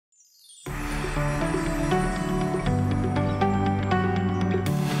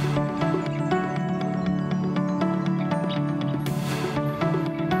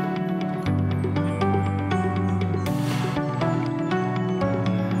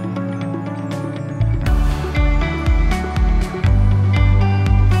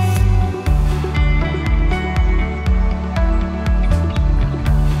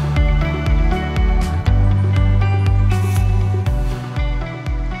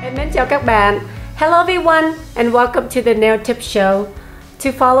Mến chào các bạn. Hello everyone and welcome to the Nail Tip Show.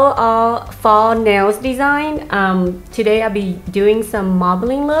 To follow all fall nails design, today I'll be doing some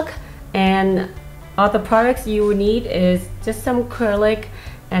marbling look, and all the products you will need is just some acrylic,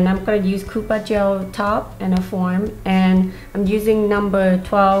 and I'm going to use Coupa gel top and a form, and I'm using number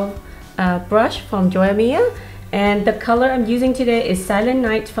 12 brush from Joyamia, and the color I'm using today is Silent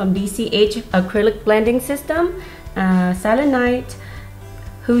Night from DCH Acrylic Blending System. Silent Night,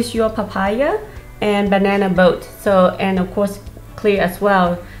 Who's Your Papaya, and Banana Boat. So, and of course clear as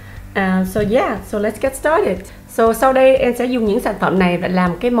well. So let's get started. So sau đây em sẽ dùng những sản phẩm này để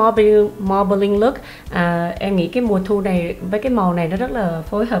làm cái marbling look. Em nghĩ cái mùa thu này với cái màu này nó rất là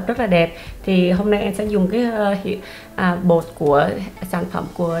phối hợp rất là đẹp. Thì hôm nay em sẽ dùng cái bột của sản phẩm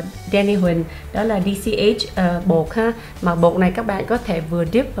của Danny Huỳnh, đó là DCH bột ha. Mà bột này các bạn có thể vừa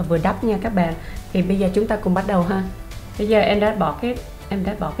dip và vừa đắp nha các bạn. Thì bây giờ chúng ta cùng bắt đầu ha. Bây giờ em đã bỏ cái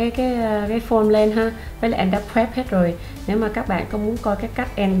form lên ha, với lại em đã prep hết rồi. Nếu mà các bạn có muốn coi cái cách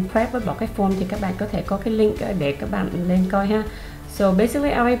em prep với bỏ cái form thì các bạn có thể có cái link để các bạn lên coi ha. So basically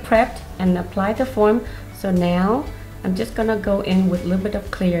I already prepped and applied the form. So now I'm just gonna go in with a little bit of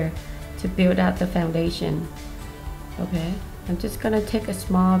clear to build out the foundation. Okay, I'm just gonna take a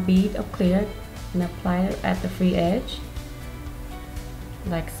small bead of clear and apply it at the free edge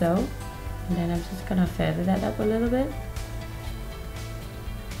like so, and then I'm just gonna feather that up a little bit.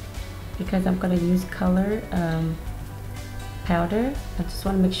 Because I'm going to use color powder, I just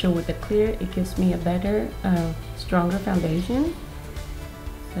want to make sure with the clear it gives me a better, stronger foundation.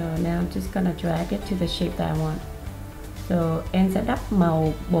 So now I'm just going to drag it to the shape that I want. So em sẽ đắp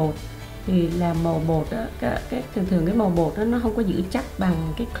màu bột. Thì làm màu bột đó, thường cái màu bột đó nó không có giữ chắc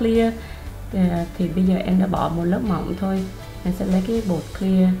bằng cái clear. Thì bây giờ em đã bỏ một lớp mỏng thôi. Em sẽ lấy cái bột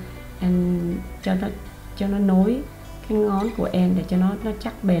clear em cho nó nối cái ngón của em để cho nó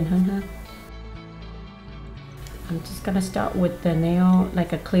chắc bền hơn ha. I'm just gonna start with the nail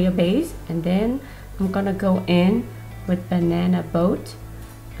like a clear base, and then I'm gonna go in with banana boat.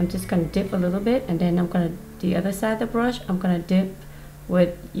 I'm just gonna dip a little bit, and then I'm gonna the other side of the brush. I'm gonna dip with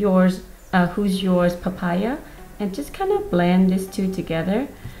yours, Who's Yours Papaya, and just kind of blend these two together.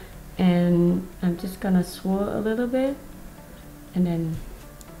 And I'm just gonna swirl a little bit, and then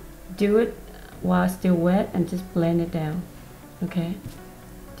do it while still wet and just blend it down. Okay,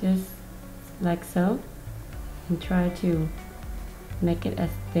 just like so, and try to make it as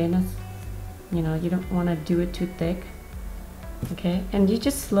thin as, you know, you don't want to do it too thick. Okay, and you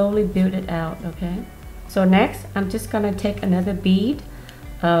just slowly build it out. Okay, so next I'm just gonna take another bead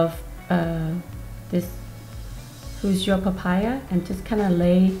of this Who's Your Papaya and just kind of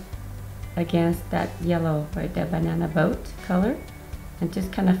lay against that yellow, right, that banana boat color, and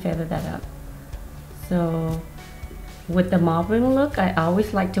just kind of feather that up. So with the marbling look, I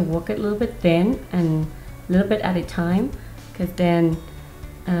always like to work it a little bit thin and a little bit at a time, because then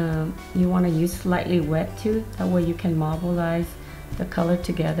you want to use slightly wet too, that way you can marbleize the color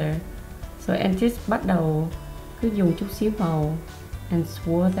together. So and just bắt đầu cứ dùng chút xíu màu and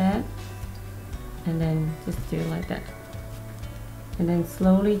swirl that, and then just do like that, and then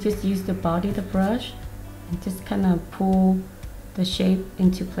slowly just use the body of the brush and just kind of pull the shape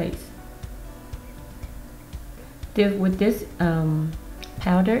into place. With this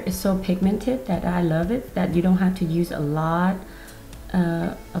powder is so pigmented that I love it, that you don't have to use a lot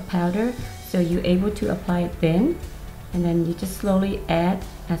of powder, so you're able to apply it thin, and then you just slowly add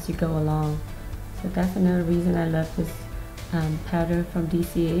as you go along. So that's another reason I love this powder from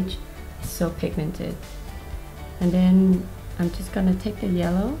DCH. It's so pigmented. And then I'm just gonna take the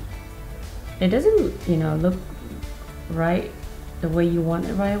yellow. It doesn't, you know, look right the way you want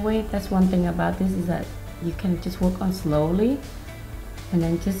it right away. That's one thing about this, is that you can just work on slowly and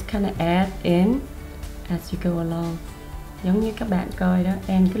then just kind of add in as you go along. Giống như các bạn coi đó,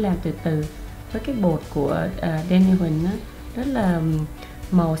 em cứ làm từ từ. Với cái bột của Danny Huỳnh đó, rất là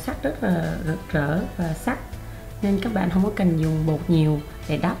màu sắc rất là rực rỡ và sắc, nên các bạn không có cần dùng bột nhiều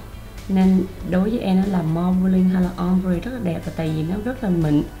để đắp. Nên đối với em nó làm marbling hay là ombre rất là đẹp, và tại vì nó rất là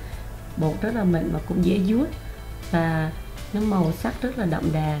mịn, bột rất là mịn mà cũng dễ vuốt, và nó màu sắc rất là đậm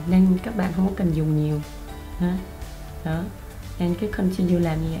đà, nên các bạn không có cần dùng nhiều đó. And cứ continue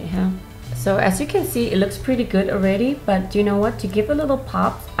làm như vậy ha. So as you can see, it looks pretty good already, but you know what, to give a little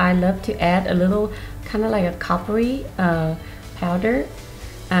pop, I love to add a little kind of like a coppery powder,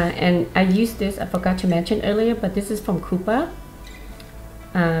 and I used this, I forgot to mention earlier, but this is from Coupa.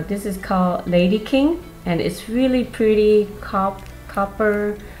 This is called Lady King, and it's really pretty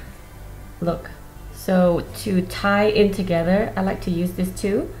copper look. So to tie in together, I like to use this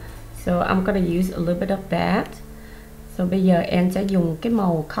too. So I'm gonna use a little bit of that, So bây giờ em sẽ dùng cái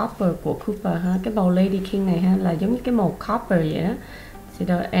màu copper của Cooper ha, cái màu Lady King này ha, là giống như cái màu copper vậy đó. Thì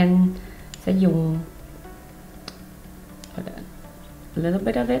đó em sẽ dùng a little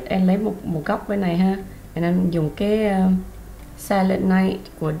bit of it, em lấy một góc bên này ha, and em dùng cái Silent Night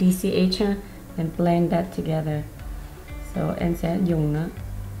của DCH ha, and blend that together. So em sẽ dùng nó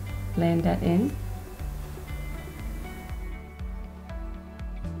blend that in.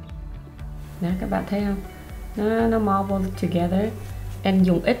 Đó, các bạn thấy không? Nó marble together. Em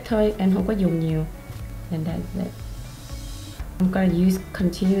dùng ít thôi, em không có dùng nhiều. And that's it. I'm gonna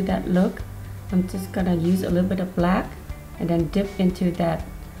continue that look. I'm just gonna use a little bit of black and then dip into that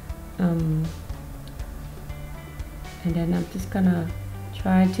and then I'm just gonna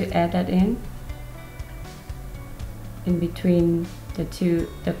try to add that in between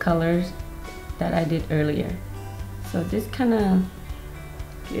the colors that I did earlier. So this kind of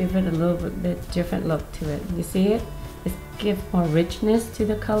give it a little bit different look to it. You see it? It gives more richness to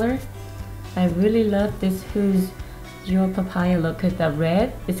the color. I really love this Who's Your Papaya look, because the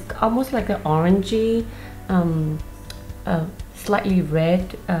red is almost like an orangey, slightly red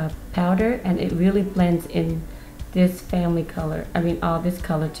powder, and it really blends in this family color. I mean all this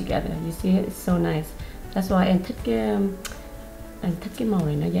color together. You see it? It's so nice. That's why em thích cái màu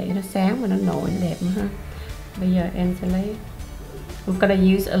này, nó vậy, nó sáng và nó nổi, nó đẹp nữa ha. Bây giờ em sẽ lấy, I'm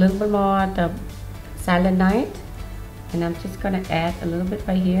gonna use a little bit more the Silent Night, and I'm just gonna add a little bit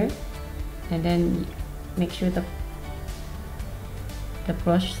right here, and then make sure the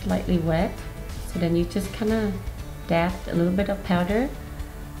brush slightly wet. So then you just kind of dab a little bit of powder,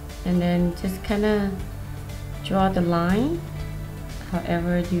 and then just kind of draw the line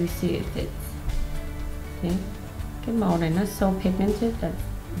however you see it fits. See? Cái màu này nó so pigmented that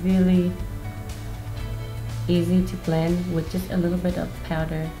really easy to blend with just a little bit of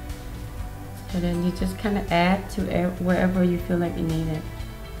powder. So then you just kind of add to wherever you feel like you need it.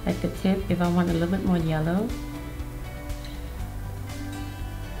 Like the tip, if I want a little bit more yellow.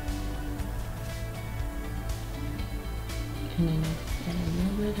 And then I just add a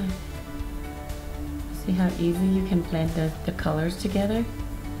little bit of, see how easy you can blend the colors together?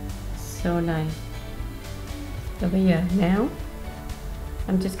 So nice. So here, now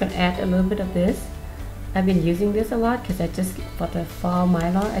I'm just gonna add a little bit of this. I've been using this a lot because for the fall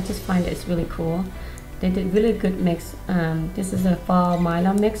mylar, I just find it's really cool. They did really good mix. This is a fall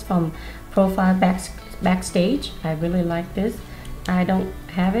mylar mix from Profile Backstage. I really like this. I don't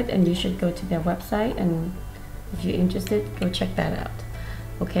have it, and you should go to their website, and if you're interested, go check that out.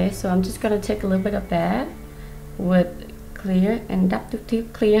 Okay, so I'm just gonna take a little bit of that with clear and đắp chút xíu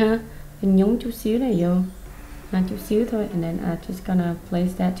clear, and nhúng chút xíu này vô, chút xíu thôi, and then I'm just gonna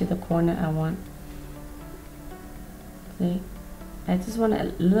place that to the corner I want. See, I just want a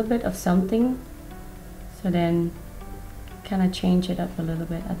little bit of something, so then kind of change it up a little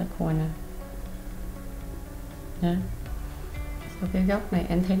bit at the corner. Yeah. So cái góc này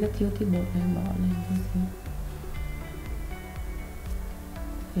em thấy nó thiếu tí bột nên bỏ lên chút xíu.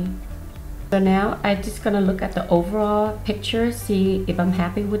 See? So now I'm just gonna look at the overall picture, see if I'm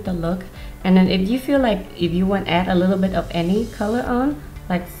happy with the look, and then if you feel like if you want to add a little bit of any color on,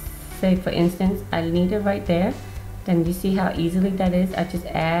 like say for instance I need it right there, then you see how easily that is. I just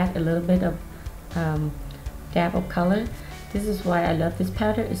add a little bit of dab of color. This is why I love this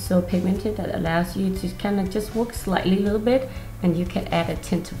powder. It's so pigmented that allows you to kind of just work slightly a little bit, and you can add a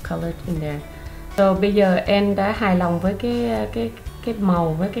tint of color in there. So bây giờ em đã hài lòng với cái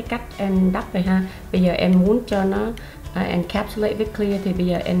màu, với cái cách em đắp rồi ha. Bây giờ em muốn cho nó encapsulate với clear, thì bây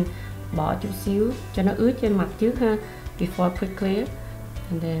giờ em bỏ chút xíu cho nó ướt trên mặt trước ha, before I put clear,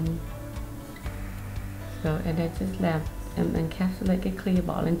 and then just làm em encapsulate cái clear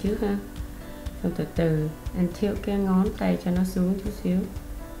bỏ lên trước ha. Xong từ từ em tilt cái ngón tay cho nó xuống chút xíu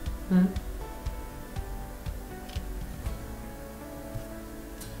ha.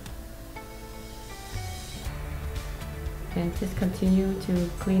 And just continue to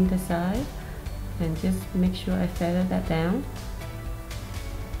clean the side and just make sure I feather that down.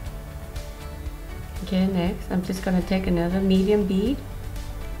 Okay, next I'm just gonna take another medium bead.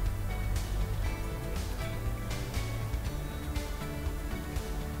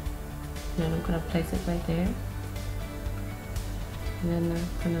 And I'm gonna place it right there. And then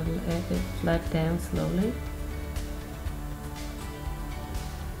I'm gonna let it flood down slowly.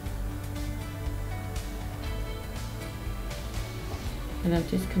 And I'll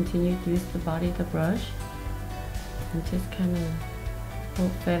just continue to use the body of the brush and just kind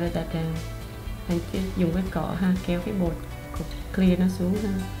of feather that down. And just dùng cái cọ ha, kéo cái bột clear nó xuống ha.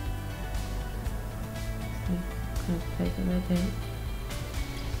 So, place it right there.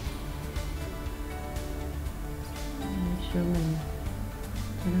 sure mình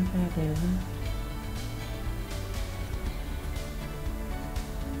cho nó ra đều hơn.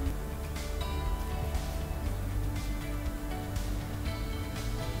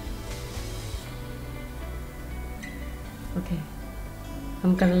 Okay,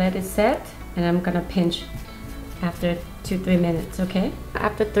 I'm gonna let it set and I'm gonna pinch after 2-3 minutes. Okay,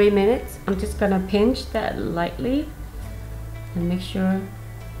 after 3 minutes I'm just gonna pinch that lightly and make sure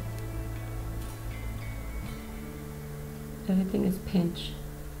everything is pinched.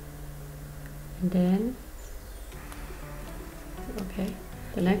 And then, okay,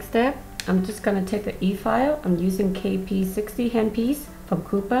 the next step, I'm just gonna take the e-file. I'm using KP60 handpiece from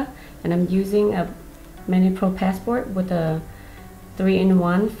Coupa, and I'm using a Mini Pro Passport with a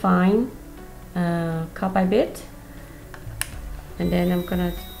 3-in-1 fine copy bit. And then I'm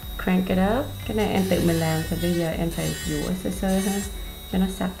gonna crank it up. Cái này em tự mình làm, thì bây giờ em phải dũa sơ sơ ha, cho nó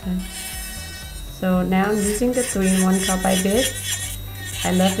sạch thôi. So now I'm using the 3-in-1 copy bit.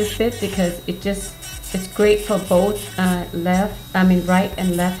 I love this bit because it's great for both right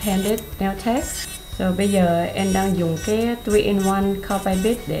and left-handed nail tech. So bây giờ em đang dùng cái 3-in-1 copy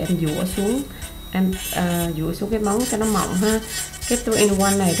bit để em dũa xuống. Em dũa xuống cái móng cho nó mỏng ha. Cái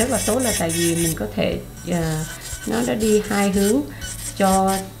 3-in-1 này rất là tốt là tại vì mình có thể nó đã đi hai hướng,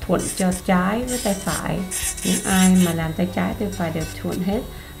 cho thuận cho trái với tay phải. Những ai mà làm tay trái tay phải đều thuận hết,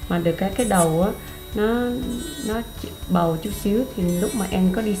 mà được cái đầu á nó bầu chút xíu thì lúc mà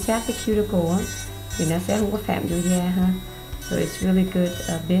em có đi sát cái cuticle á thì nó sẽ không có phạm vô da ha. So it's really good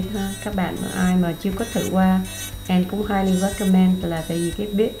bit ha. Các bạn ai mà chưa có thử qua, em cũng highly recommend, là tại vì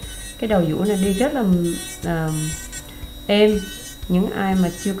cái đầu dũa này đi rất là êm. Những ai mà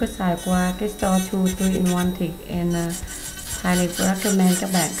chưa có xài qua cái Store Tool 3-in-1 thì em highly recommend các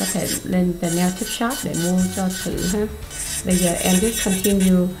bạn có thể lên the nail tip shop để mua cho thử ha. Bây giờ em just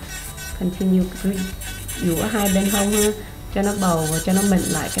continue cứ dũa hai bên hông ha, cho nó bầu và cho nó mịn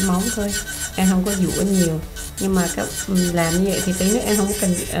lại cái móng thôi. Em không có dũa nhiều, nhưng mà các làm như vậy thì tí nữa em không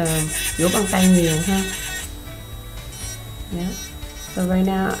cần dũa bằng tay nhiều ha. Yeah. So right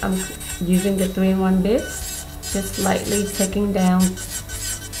now I'm using the 3-in-1 bit, just lightly taking down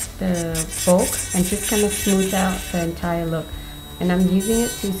the bulk and just kind of smooth out the entire look. And I'm using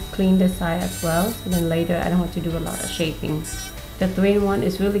it to clean the side as well, so then later I don't have to do a lot of shaping. The 3-in-1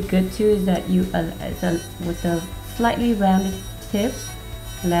 is really good too, is that you with the slightly rounded tip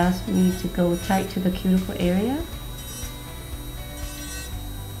allows me to go tight to the cuticle area.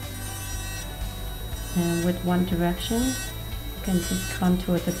 And with one direction, you can just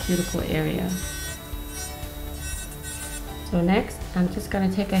contour the cuticle area. So next, I'm just going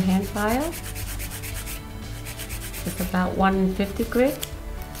to take a hand file. It's about 150 grit.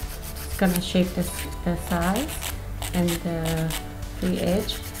 Just going to shape the sides and the free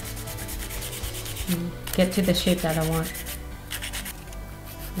edge and get to the shape that I want.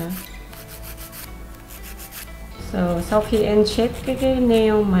 Yeah. So sau khi em shape cái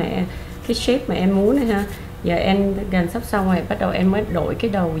nail mà cái shape mà em muốn này ha, giờ em gần sắp xong rồi, bắt đầu em mới đổi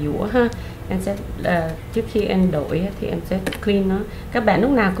cái đầu dũa ha. Em sẽ trước khi em đổi thì em sẽ clean nó. Các bạn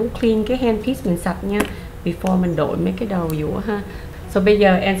lúc nào cũng clean cái handpiece mình sạch nha, before mình đổi mấy cái đầu dũa ha. So bây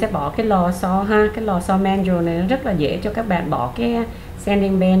giờ em sẽ bỏ cái lò xo ha, cái lò xo manual này nó rất là dễ cho các bạn bỏ cái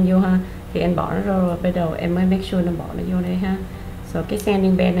sanding band vô ha. Thì em bỏ nó rồi, bây giờ em mới make sure nó bỏ nó vô đây ha. So cái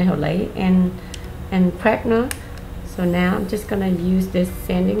sanding band này họ lấy and prep nó. So now I'm just gonna use this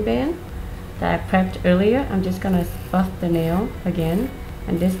sanding band that I prepped earlier. I'm just gonna buff the nail again,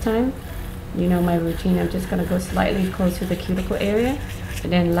 and this time, you know my routine, I'm just gonna go slightly close to the cuticle area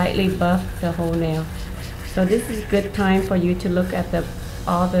and then lightly buff the whole nail. So this is a good time for you to look at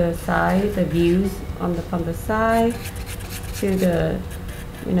all the sides, the views from the side to the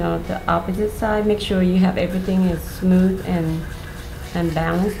the opposite side. Make sure you have everything is smooth and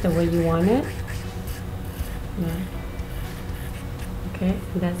balanced the way you want it. Yeah. Okay,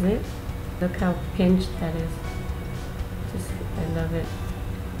 that's it. Look how pinched that is. I love it.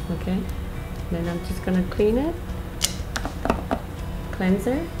 Okay, then I'm just gonna clean it.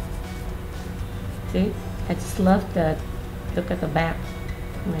 Cleanser. See, I just love the look at the back.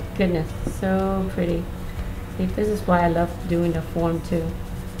 Oh my goodness, so pretty. See, this is why I love doing the form too.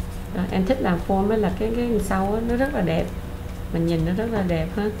 Đó, em thích làm form ấy là cái sau ấy, nó rất là đẹp, mình nhìn nó rất là đẹp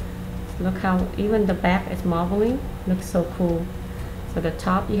ha. Look how even the back is marbling. Looks so cool. So the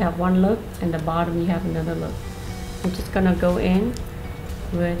top you have one look and the bottom you have another look. I'm just gonna go in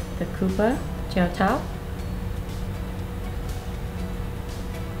with the Coupa gel top.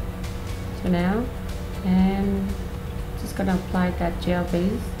 So now, and just gonna apply that gel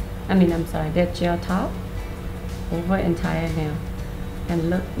base. That gel top over entire nail. And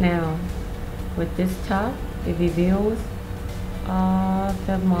look now, with this top, it reveals all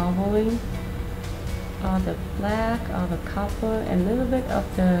the marbling, all the black, all the copper, and a little bit of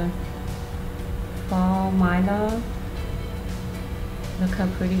the fall mylar. Look how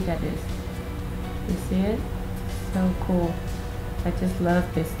pretty that is. You see it? So cool. I just love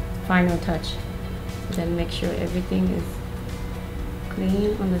this final touch. Then make sure everything is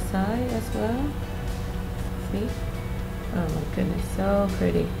clean on the side as well. See? Oh my goodness, so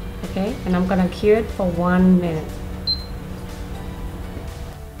pretty. Okay, and I'm gonna cure it for 1 minute.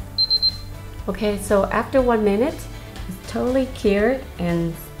 Okay, so after 1 minute, it's totally cured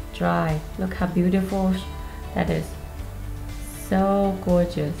and dry. Look how beautiful that is. So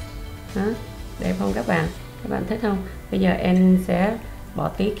gorgeous. Đẹp không các bạn? Các bạn thích không? Bây giờ em sẽ bỏ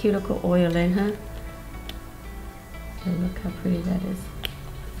tí cuticle oil lên ha. So look how pretty that is.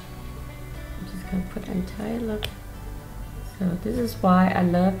 I'm just gonna put entire look. So this is why I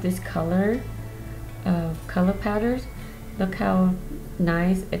love this color powders. Look how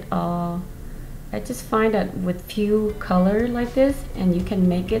nice it all. I just find that with few color like this, and you can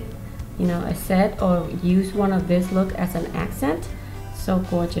make it, you know, a set or use one of this look as an accent. So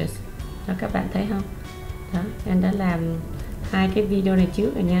gorgeous. Đó, các bạn thấy không? Đó, em đã làm 2 cái video này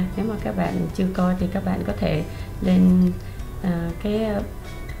trước rồi nha. Nếu mà các bạn chưa coi thì các bạn có thể lên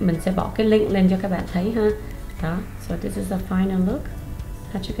mình sẽ bỏ cái link lên cho các bạn thấy ha. Đó, so this is the final look.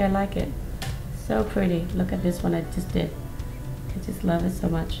 How you guys like it? So pretty. Look at this one I just did. I just love it so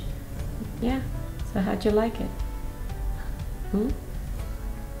much. Yeah. So how'd you like it?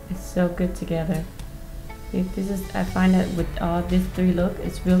 It's so good together. This is, I find that with all these 3 look,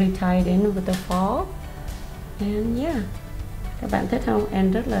 it's really tied in with the fall. And yeah, các bạn thích không?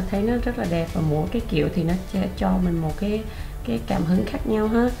 Em rất là thấy nó rất là đẹp, và mỗi cái kiểu thì nó cho mình một cái cảm hứng khác nhau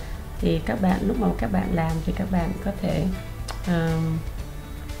ha. Thì các bạn lúc mà các bạn làm thì các bạn có thể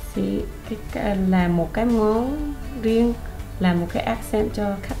làm một cái món riêng, làm một cái accent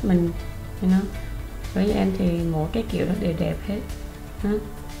cho khách mình, you know. Với em thì mỗi cái kiểu nó đều đẹp hết.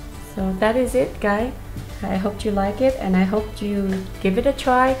 So that is it, guys. I hope you like it, and I hope you give it a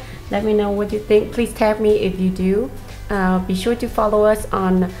try. Let me know what you think. Please tag me if you do. Be sure to follow us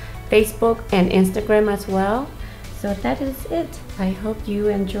on Facebook and Instagram as well. So that is it. I hope you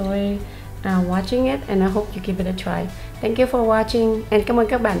enjoy watching it, and I hope you give it a try. Thank you for watching, and cảm ơn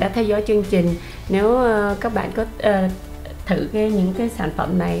các bạn đã theo dõi chương trình. Nếu các bạn có thử những cái sản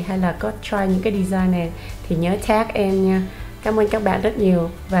phẩm này hay là có try những cái design này thì nhớ tag em nha. Cảm ơn các bạn rất nhiều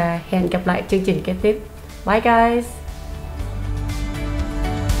và hẹn gặp lại chương trình kế tiếp. Bye guys.